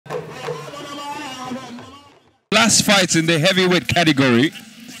last fight in the heavyweight category,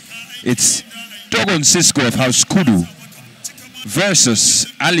 it's Dogon Sisco of House Kudu versus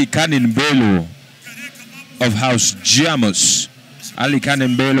Kanin Bello of House Jamus.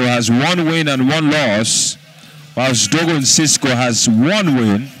 Kanin Bello has 1 win and 1 loss, whilst Dogon Sisco has 1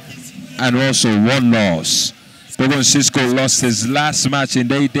 win and also 1 loss. Dogon Sisco lost his last match in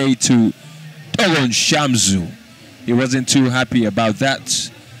day to Dogon Shamzu. He wasn't too happy about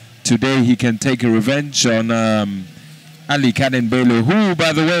that. Today he can take a revenge on Kanin Bello, who,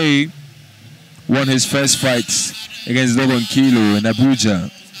 by the way, won his first fight against Dogon Kilo in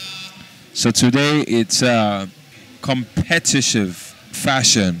Abuja. So today it's a competitive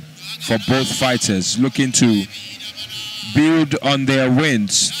fashion for both fighters, looking to build on their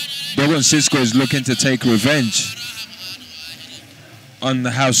wins. Dogon Sisco is looking to take revenge on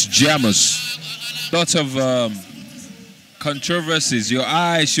the House Jamus. Lots of controversies. Your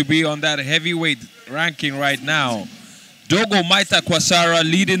eyes should be on that heavyweight ranking right now. Dogo Maita Kwasara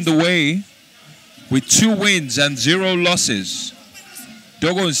leading the way with 2 wins and 0 losses.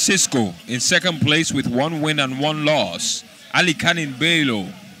 Dogon Sisco in second place with 1 win and 1 loss. Kanin Bello,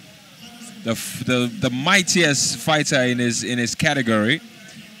 the mightiest fighter in his category,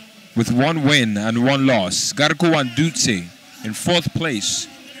 with 1 win and 1 loss. Garku Wandutse in 4th place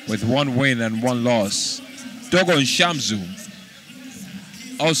with 1 win and 1 loss. Dogon Shamzu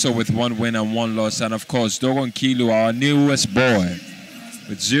also with 1 win and 1 loss. And of course, Dogon Kilo, our newest boy,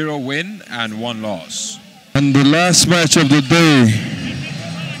 with 0 win and 1 loss. And the last match of the day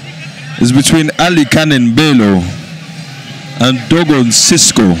is between Kanin Bello and Dogon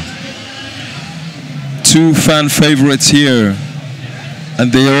Sisco. 2 fan favorites here,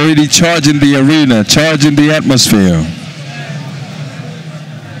 and they're already charging the arena, charging the atmosphere.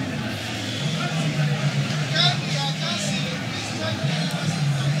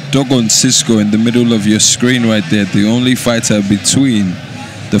 Dogon Sisco in the middle of your screen right there, the only fighter between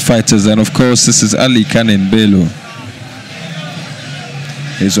the fighters. And of course, this is Kanin Bello,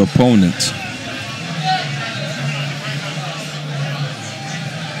 his opponent.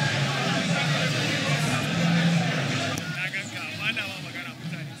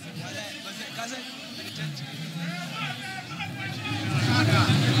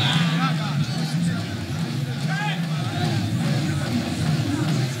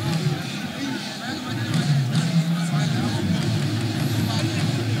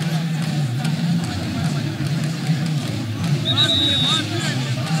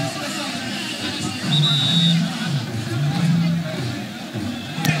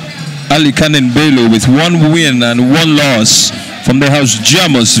 Kanin Bello with 1 win and 1 loss from the House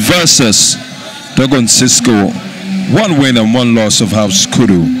Jamus versus Dogon Sisco, 1 win and 1 loss of House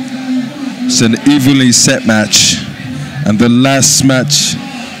Kudu. It's an evenly set match, and the last match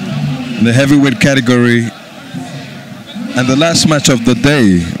in the heavyweight category and the last match of the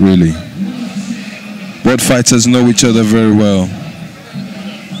day, really. Both fighters know each other very well.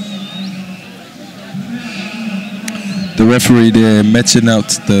 The referee there matching out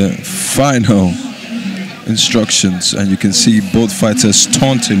the final instructions, and you can see both fighters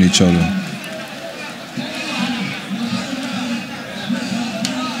taunting each other.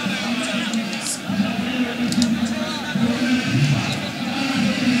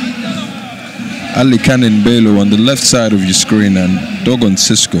 Kanin Bello on the left side of your screen and Dogon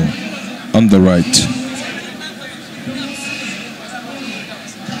Sisco on the right.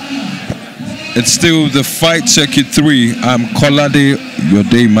 It's still the Fight Circuit 3. I'm Kolade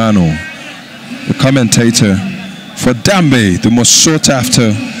Yodemano, the commentator for Dambe, the most sought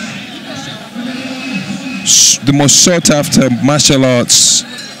after martial arts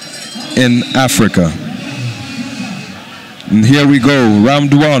in Africa. And here we go,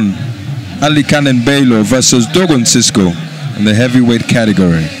 round 1. Kanin Bello versus Dogon Sisco in the heavyweight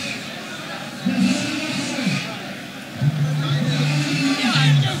category.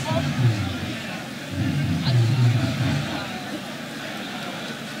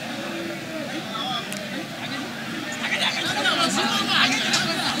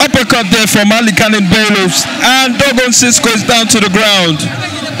 Uppercut there from Kanin Bello, and Dogon Sisco is down to the ground,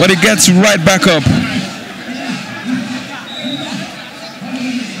 but he gets right back up.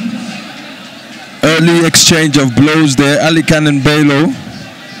 Early exchange of blows there. Kanin Bello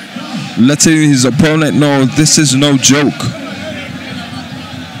letting his opponent know this is no joke.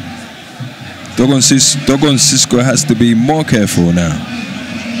 Dogon Sisco has to be more careful now.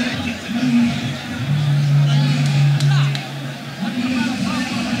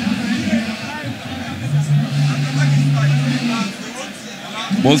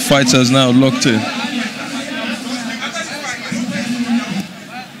 Both fighters now locked in.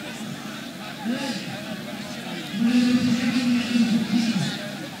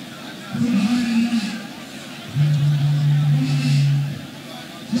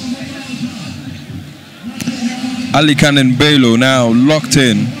 Ali Kanin Bello now locked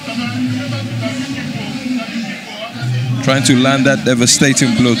in, trying to land that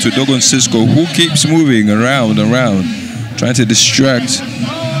devastating blow to Dogon Sisco, who keeps moving around and around, trying to distract,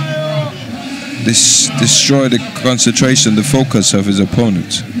 destroy the concentration, the focus of his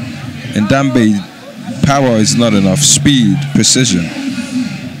opponent. In Dambe, power is not enough. Speed, precision,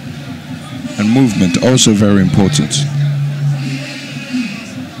 and movement also very important.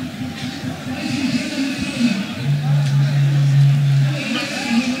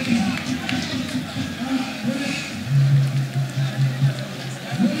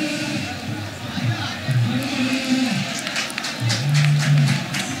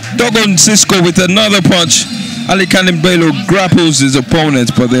 Dogon Sisco with another punch. Ali Kanin Bello grapples his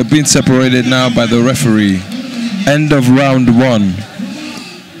opponent, but they're being separated now by the referee. End of round 1.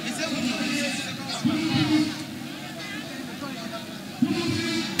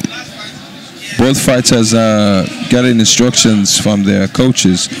 Both fighters are getting instructions from their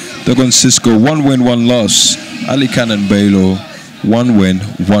coaches. Dogon Sisco, 1 win, 1 loss. Ali Kanin Bello, 1 win,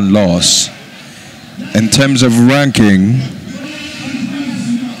 1 loss. In terms of ranking,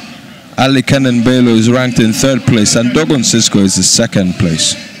 Ali Kanin Bello is ranked in 3rd place and Dogon Sisco is in 2nd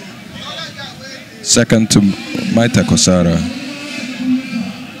place. Second to Maita Kosara.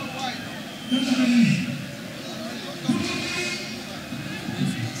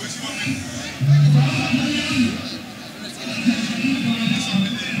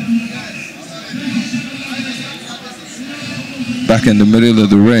 Back in the middle of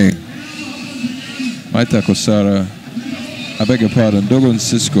the ring, Maita Kosara, I beg your pardon, Dogon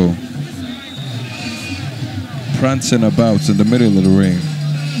Sisco, prancing about in the middle of the ring.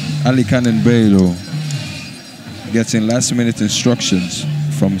 Ali Kanin Bello getting last-minute instructions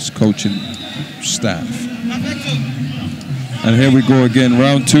from his coaching staff. And here we go again,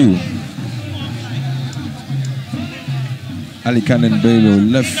 round 2. Ali Kanin Bello,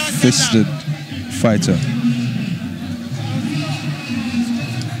 left-fisted fighter.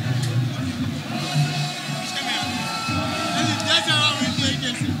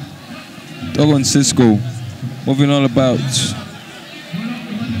 Dogon Sisco moving all about.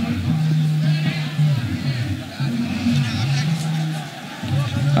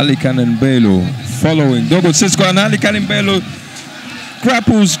 Ali Kanin Bello following Dogon Sisco, and Ali Kanin Bello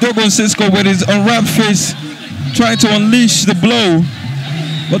grapples Dogon Sisco with his unwrapped fist, trying to unleash the blow,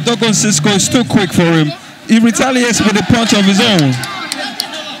 but Dogon Sisco is too quick for him. He retaliates with a punch of his own.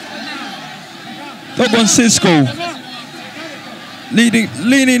 Dogon Sisco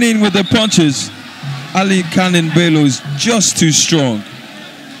leaning in with the punches. Ali Kanin Bello is just too strong.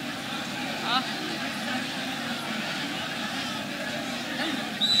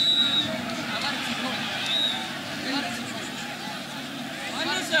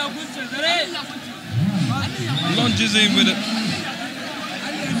 Lunges in with it.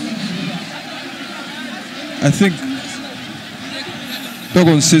 I think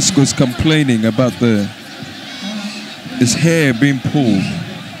Dogon Sisco is complaining about his hair being pulled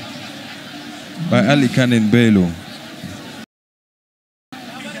by Ali Kanin Bello.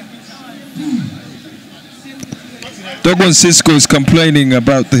 Dogon Sisco is complaining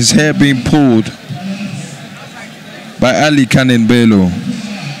about his hair being pulled by Ali Kanin Bello.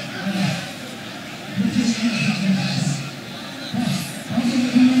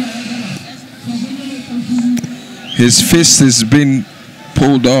 His fist has been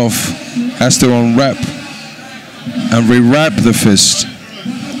pulled off, has to unwrap and rewrap the fist.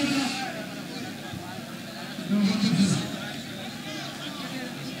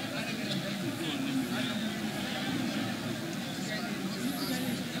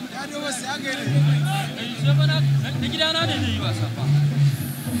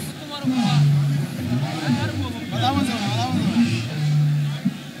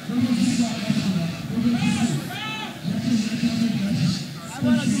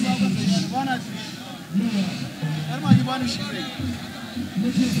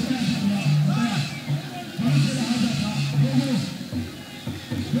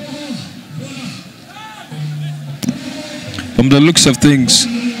 From the looks of things,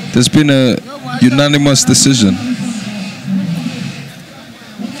 there's been a unanimous decision.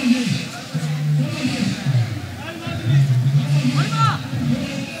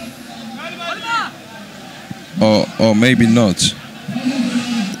 Or maybe not.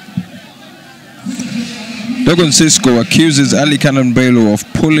 Dogon Sisco accuses Ali Kanin Bello of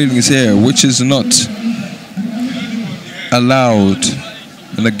pulling his hair, which is not allowed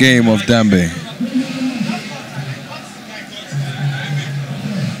in the game of Dambe.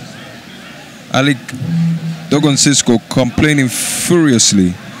 Dogon Sisco complaining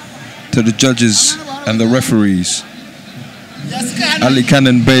furiously to the judges and the referees. Ali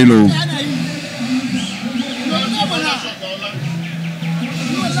Kanin Bello.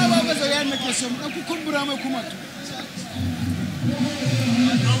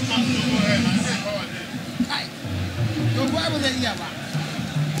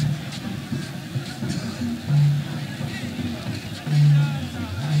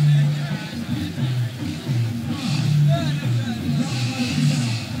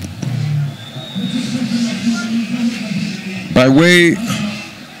 By way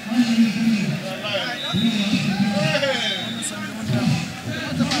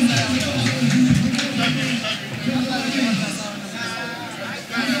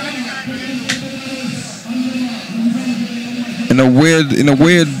in a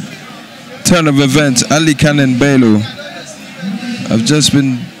weird turn of events, Ali Kanin Bello have just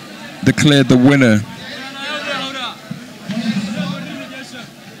been declared the winner.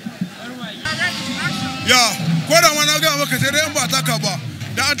 Yeah, kwada wana ga maka sai dai ba taka ba.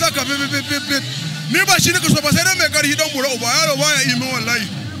 Da an taka bit. Ni ba shi nika so ba sai dai mai karhi dan bura uba yaro baya imi wallahi.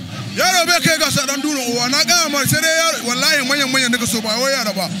 Yaro bai kai ga sa dan duro uwa na ga mar sai dai yaro wallahi manyan nika so ba wai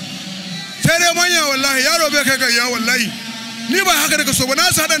yaro ba. Sai dai manya wallahi yaro bai kai ga ya wallahi. Ni ba haka nika so ba na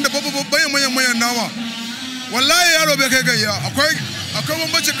sa dan da manyan nama. Wallahi yaro bai kai ga ya akwai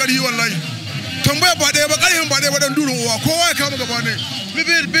bambancin karhi wallahi. Tambaya ba dai ba karhin ba dai ba dan duro uwa kowa ya kama gaba ne.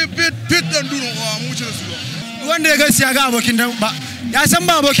 Bit dan duro uwa mu ci da su. Wanda ya gaskiya ga abokin da ba ya san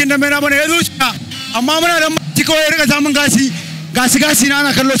ba abokin da mai na bane ya zuciya amma muna da mati kawai ya rika samun gasi na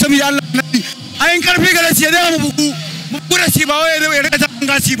ana kallo saboda Allah nabi ayin karfi ga lasi ya da mu bugu da shi ba wai ya rika samun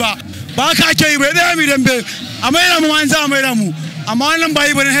gasi ba ka ake yi bai da mi dambe amma yana mu an za mai da mu amma wannan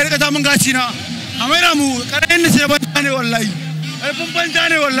bai bane ya rika samun gasi na amma yana mu karayin da sai ban ne wallahi alfin ban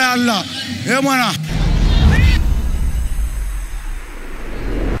ne wallahi Allah ya mana